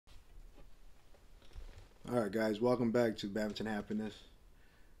All right, guys, welcome back to Badminton Happiness.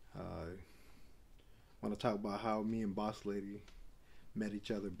 I want to talk about how me and Boss Lady met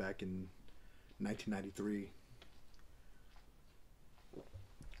each other back in 1993.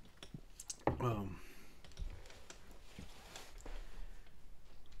 Um,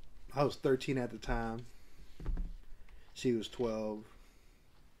 I was 13 at the time. She was 12,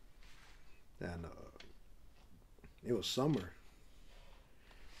 and it was summer.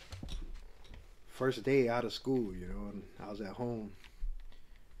 First day out of school, and I was at home,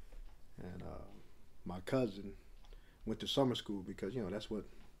 and my cousin went to summer school because that's what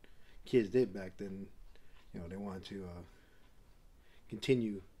kids did back then. They wanted to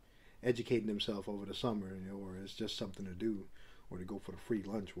continue educating themselves over the summer, or it's just something to do, or to go for the free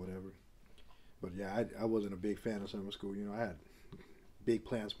lunch, whatever. But yeah, I wasn't a big fan of summer school. I had big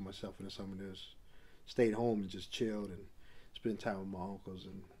plans for myself in the summer. Just stayed home and just chilled and spent time with my uncles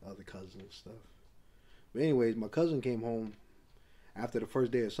and other cousins and stuff. But anyways, my cousin came home after the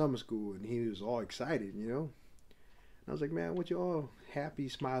first day of summer school, and he was all excited. And I was like, man, what you all happy,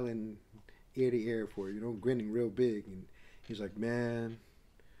 smiling ear to ear for? Grinning real big. And he's like, man,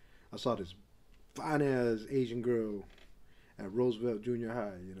 I saw this fine ass Asian girl at Roosevelt Junior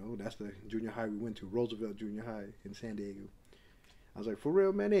High. That's the junior high we went to, Roosevelt Junior High in San Diego. I was like, for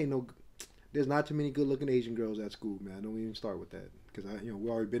real, man, there's not too many good looking Asian girls at school, man. Don't even start with that, because we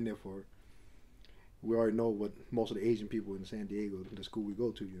already been there for. We already know what most of the Asian people in San Diego, the school we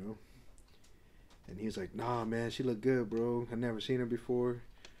go to. And he's like, nah, man, she look good, bro. I never seen her before,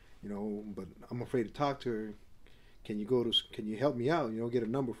 but I'm afraid to talk to her. Can you help me out? Get a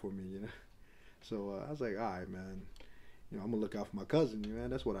number for me. So I was like, all right, man. I'm gonna look out for my cousin, man.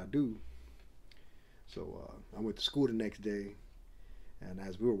 That's what I do. So I went to school the next day, and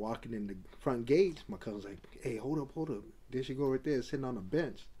as we were walking in the front gate, my cousin's like, hey, hold up. There she go right there, sitting on a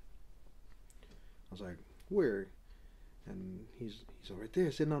bench. I was like, where? And he's right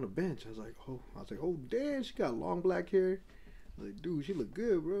there, sitting on a bench. I was like, oh, damn, she got long black hair. I was like, dude, she look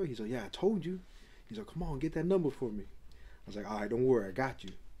good, bro. He's like, yeah, I told you. He's like, come on, get that number for me. I was like, all right, don't worry, I got you.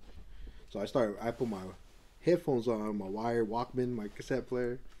 So I put my headphones on, my wired Walkman, my cassette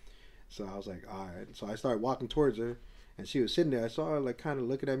player. So I was like, all right. So I started walking towards her, and she was sitting there. I saw her like kind of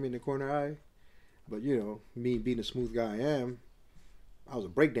looking at me in the corner eye. But me being the smooth guy I am, I was a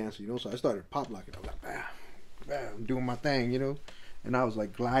breakdancer, so I started pop locking. I was like, bam, bam, doing my thing, and I was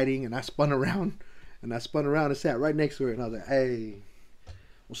like gliding, and I spun around, and sat right next to her, and I was like, hey,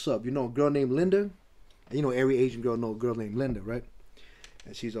 what's up? You know a girl named Linda? And every Asian girl know a girl named Linda, right?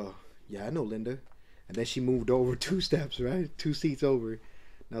 And she's all, yeah, I know Linda. And then she moved over 2 steps, right? 2 seats over. And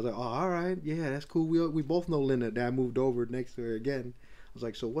I was like, oh, all right, yeah, that's cool. We both know Linda. Then I moved over next to her again. I was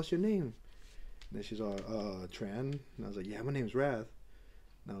like, so what's your name? And then she's all, Tran. And I was like, yeah, my name's Rath.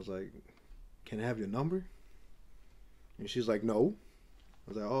 And I was like, can I have your number? And she's like, no. I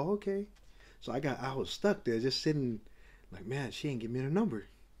was like, oh, okay. So I was stuck there just sitting like, man, she ain't give me her number.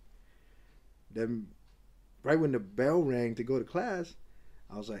 Then right when the bell rang to go to class,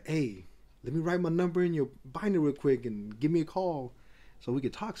 I was like, hey, let me write my number in your binder real quick and give me a call so we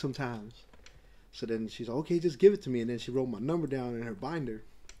could talk sometimes. So then she's like, okay, just give it to me. And then she wrote my number down in her binder.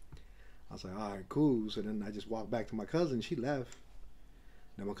 I was like, all right, cool. So then I just walked back to my cousin. She left.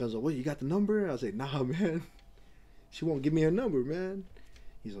 Then my cousin, what, you got the number? I was like, nah, man. She won't give me her number, man.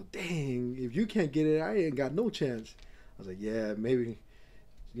 He's like, dang, if you can't get it, I ain't got no chance. I was like, yeah, maybe,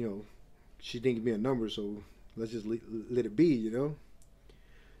 she didn't give me a number, so let's just let it be.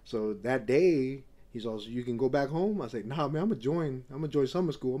 So that day, he's also, you can go back home? I was like, nah, man, I'm going to join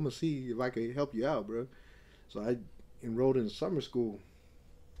summer school. I'm going to see if I can help you out, bro. So I enrolled in summer school.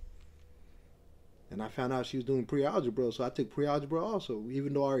 And I found out she was doing pre-algebra, so I took pre-algebra also,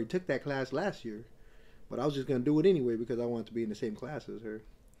 even though I already took that class last year. But I was just going to do it anyway because I wanted to be in the same class as her.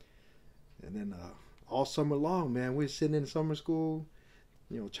 And then all summer long, man, we were sitting in summer school,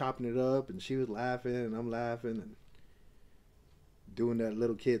 chopping it up, and she was laughing, and I'm laughing, and doing that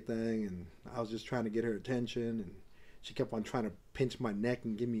little kid thing, and I was just trying to get her attention, and she kept on trying to pinch my neck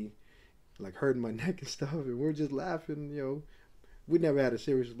and give me, like, hurting my neck and stuff, and we're just laughing. We never had a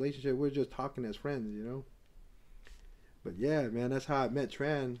serious relationship. We were just talking as friends. But yeah, man, that's how I met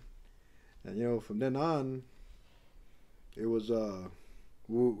Tran. And from then on, it was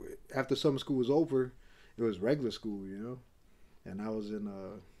after summer school was over, it was regular school. And I was in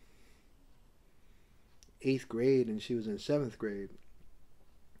 8th grade, and she was in 7th grade.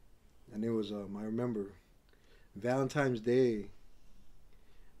 And it was I remember Valentine's Day,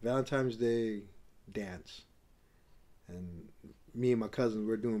 Valentine's Day dance, and me and my cousins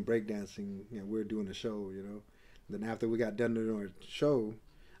were doing breakdancing. We were doing a show. Then after we got done doing our show,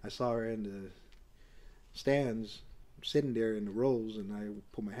 I saw her in stands sitting there in the rows, and I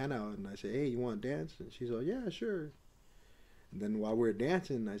put my hand out and I say, "Hey, you want to dance?" And she's like, "Yeah, sure." And then while we're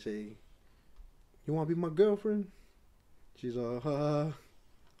dancing, I say, "You want to be my girlfriend?" She's like,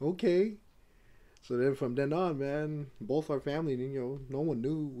 okay. So then from then on, man, both our family, no one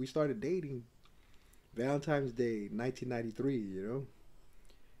knew we started dating. Valentine's Day, 1993,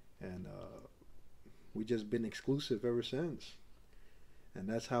 and we just been exclusive ever since. And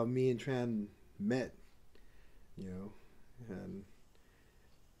that's how me and Tran met, you know. And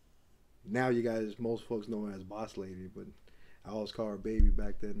now you guys, most folks know her as Boss Lady, but I always call her Baby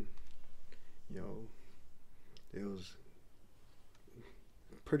back then. You know, it was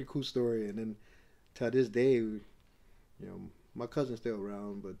a pretty cool story. And then to this day, my cousin's still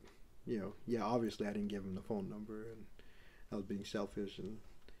around, but yeah, obviously I didn't give him the phone number, and I was being selfish, and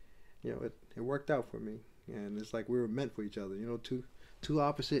it worked out for me, and it's like we were meant for each other. Two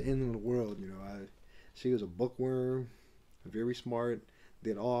opposite ends of the world. She was a bookworm, very smart,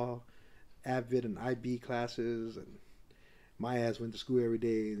 did all Avid and IB classes, and my ass went to school every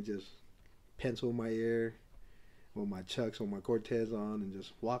day and just pencil in my ear, with my Chucks or my Cortez on, and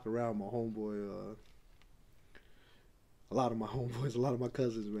just walk around my homeboy. A lot of my homeboys, a lot of my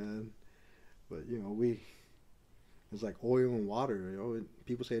cousins, man. But it's like oil and water.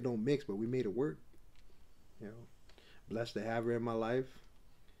 People say it don't mix, but we made it work. You know, Blessed to have her in my life.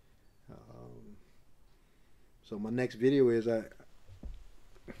 So my next video is in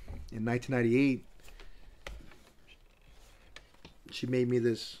 1998. She made me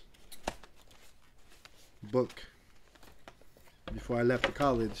this book before I left for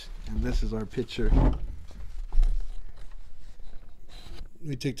college, and this is our picture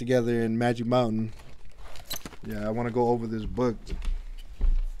we took together in Magic Mountain. Yeah, I want to go over this book,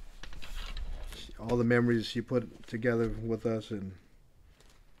 all the memories she put together with us. And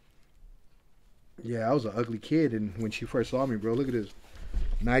yeah, I was an ugly kid, and when she first saw me, bro, look at this,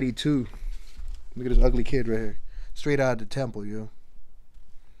 92. Look at this ugly kid right here, straight out of the temple, yo.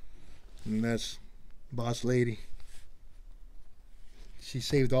 And that's Boss Lady. She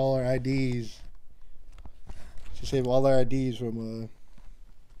saved all our IDs. She saved all our IDs from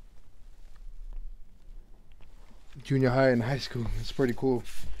junior high and high school. It's pretty cool.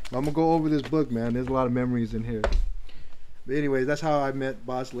 I'm gonna go over this book, man. There's a lot of memories in here. But anyways, that's how I met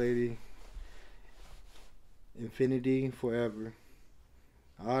Boss Lady. Infinity forever.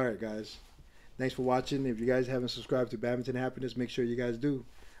 Alright, guys. Thanks for watching. If you guys haven't subscribed to Badminton Happiness, make sure you guys do.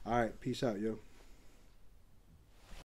 Alright, peace out, yo.